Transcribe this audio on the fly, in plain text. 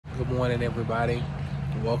Good morning, everybody.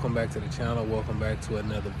 Welcome back to the channel. Welcome back to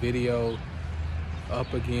another video.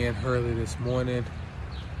 Up again early this morning.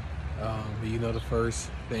 You know, the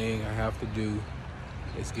first thing I have to do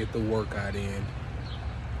is get the workout in.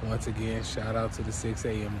 Once again, shout out to the 6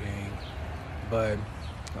 a.m. gang. But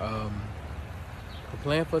the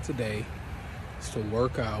plan for today is to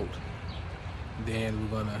work out.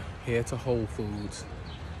 Then we're gonna head to Whole Foods,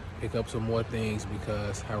 pick up some more things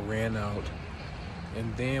because I ran out.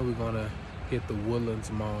 And then we're gonna hit the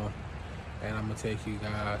Woodlands Mall, and I'm gonna take you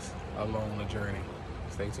guys along the journey.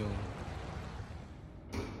 Stay tuned.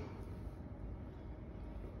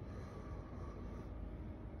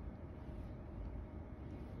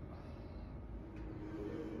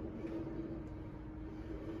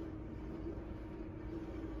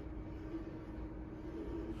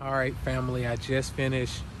 All right, family, I just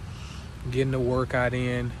finished getting the workout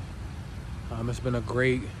in. It's been a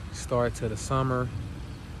great start to the summer,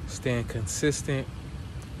 staying consistent,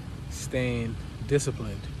 staying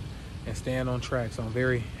disciplined, and staying on track. So I'm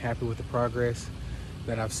very happy with the progress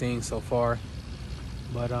that I've seen so far.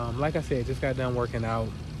 But like I said, just got done working out,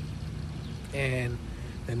 and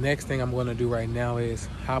the next thing I'm going to do right now is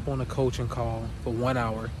hop on a coaching call for 1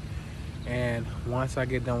 hour. And once I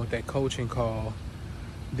get done with that coaching call,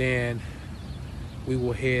 then we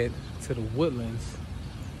will head to the Woodlands,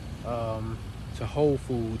 to Whole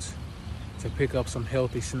Foods, to pick up some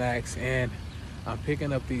healthy snacks. And I'm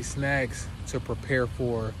picking up these snacks to prepare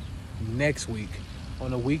for next week.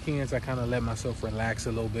 On the weekends, I kind of let myself relax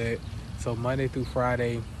a little bit. So Monday through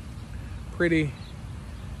Friday, pretty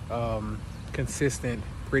consistent,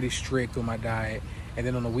 pretty strict with my diet. And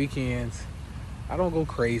then on the weekends, I don't go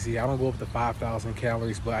crazy. I don't go up to 5,000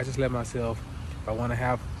 calories, but I just let myself, if I want to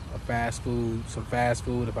have some fast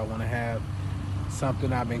food, if I want to have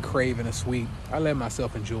something I've been craving, a sweet, I let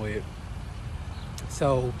myself enjoy it.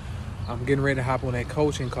 So I'm getting ready to hop on that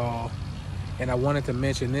coaching call, and I wanted to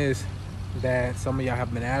mention this, that some of y'all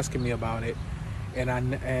have been asking me about it, and I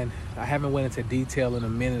haven't went into detail in a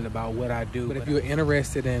minute about what I do. But if you're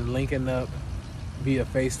interested in linking up via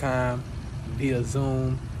FaceTime, via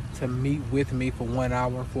Zoom, to meet with me for 1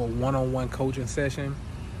 hour for a one-on-one coaching session,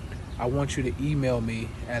 I want you to email me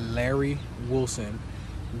at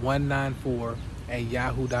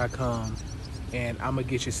larrywilson194@yahoo.com, and I'm gonna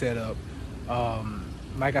get you set up.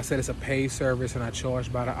 Like I said, it's a paid service, and I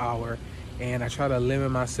charge by the hour, and I try to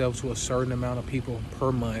limit myself to a certain amount of people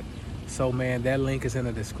per month. So man, that link is in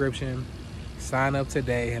the description. Sign up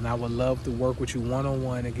today, and I would love to work with you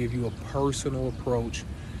one-on-one and give you a personal approach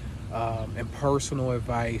and personal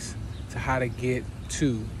advice to how to get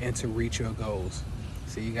to and to reach your goals.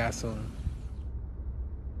 See you guys soon.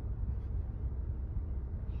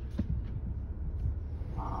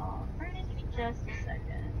 All right, give me just a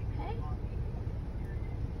second, okay?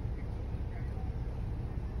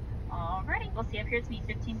 All righty, we'll see you up here to meet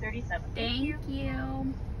 1537. Thank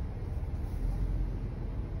you.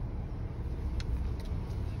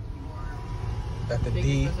 Got the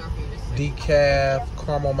decaf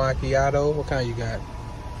caramel macchiato. What kind you got?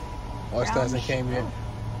 Oh, it hasn't came yet.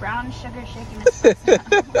 Brown sugar shaken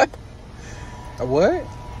espresso. A what?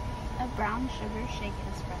 A brown sugar shaken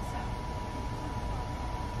espresso.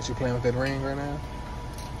 Is you playing with that ring right now?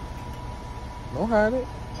 Don't hide it.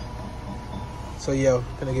 So yeah,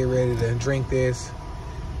 gonna get ready to drink this,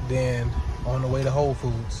 then on the way to Whole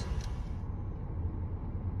Foods.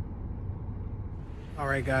 All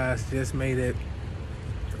right guys, just made it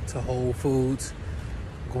to Whole Foods.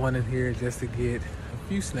 Going in here just to get a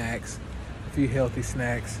few snacks, a few healthy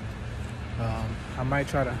snacks. I'm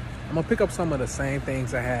gonna pick up some of the same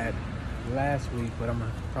things I had last week, but I'm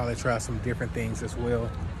gonna probably try some different things as well.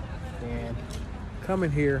 And coming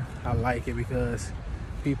here, I like it because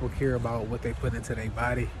people care about what they put into their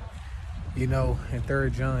body. You know, in 3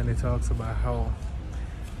 John, it talks about how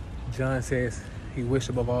John says he wished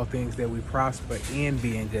above all things that we prosper and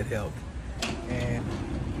be in good health. And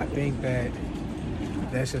I think that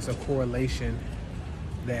that's just a correlation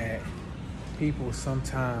that people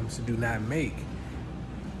sometimes do not make.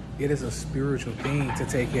 It is a spiritual thing to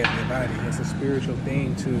take care of your body. It's a spiritual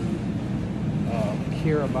thing to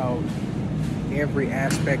care about every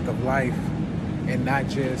aspect of life and not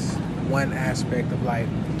just one aspect of life.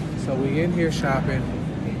 So we're in here shopping.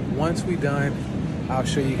 Once we're done, I'll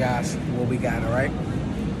show you guys what we got, all right?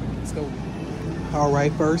 Let's go. All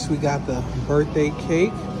right, first we got the birthday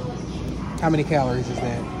cake. How many calories is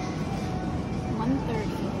that?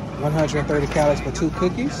 130. 130 calories for 2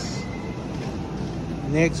 cookies.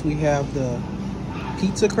 Next we have the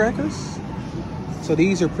pizza crackers. So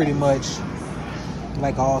these are pretty much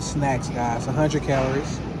like all snacks, guys. 100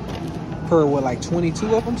 calories. per what, like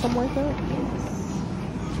 22 of them, something like that.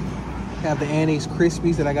 Have the Annie's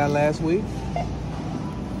Crispies that I got last week.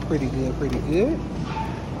 Pretty good, pretty good.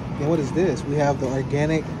 Then what is this? We have the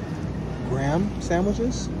organic graham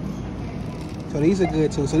sandwiches. So these are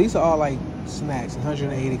good too. So these are all like snacks,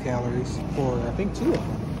 180 calories for I think 2 of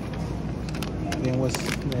them. Then what's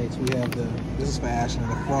next? We have this is for Ashley,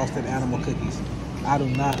 the frosted animal cookies. I do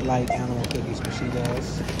not like animal cookies, but she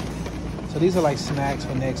does. So these are like snacks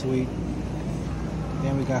for next week.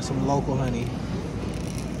 Then we got some local honey.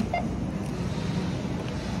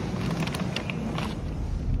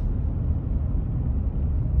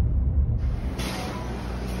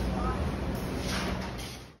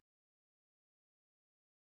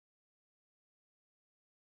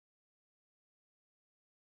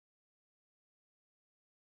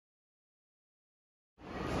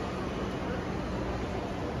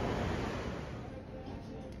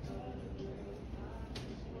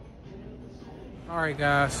 All right,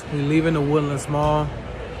 guys, we're leaving the Woodlands Mall,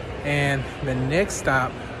 and the next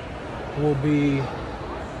stop will be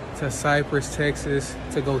to Cypress, Texas,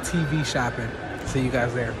 to go TV shopping. See you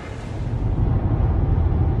guys there.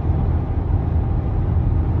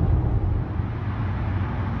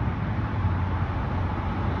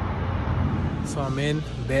 So I'm in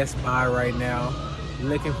Best Buy right now,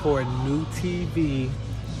 looking for a new TV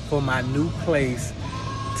for my new place.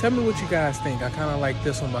 Tell me what you guys think. I kind of like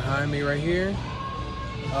this one behind me right here.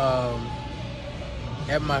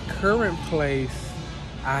 At my current place,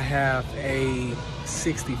 I have a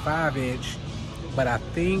 65-inch, but I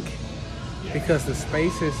think because the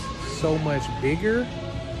space is so much bigger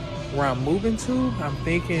where I'm moving to, I'm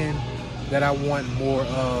thinking that I want more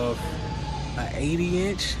of an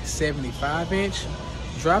 80-inch, 75-inch.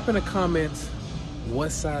 Drop in the comments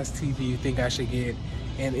what size TV you think I should get,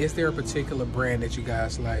 and is there a particular brand that you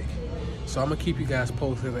guys like? So I'm gonna keep you guys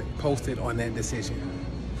posted on that decision.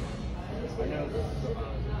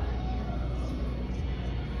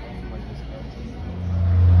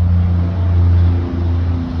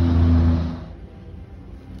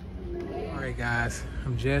 Alright guys,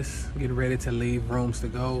 I'm just getting ready to leave Rooms to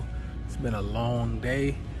Go. It's been a long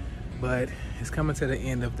day, but it's coming to the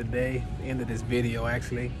end of the day, the end of this video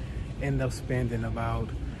actually. End up spending about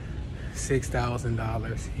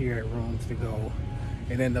 $6,000 here at Rooms to Go,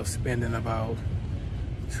 and end up spending about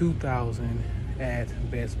 $2,000 at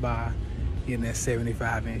Best Buy getting that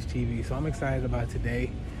 75-inch TV. So I'm excited about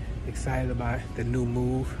today, excited about the new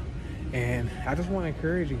move, and I just want to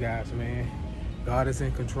encourage you guys, man. God is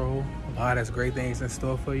in control. God has great things in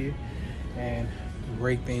store for you, and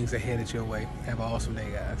great things ahead of your way. Have an awesome day,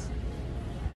 guys.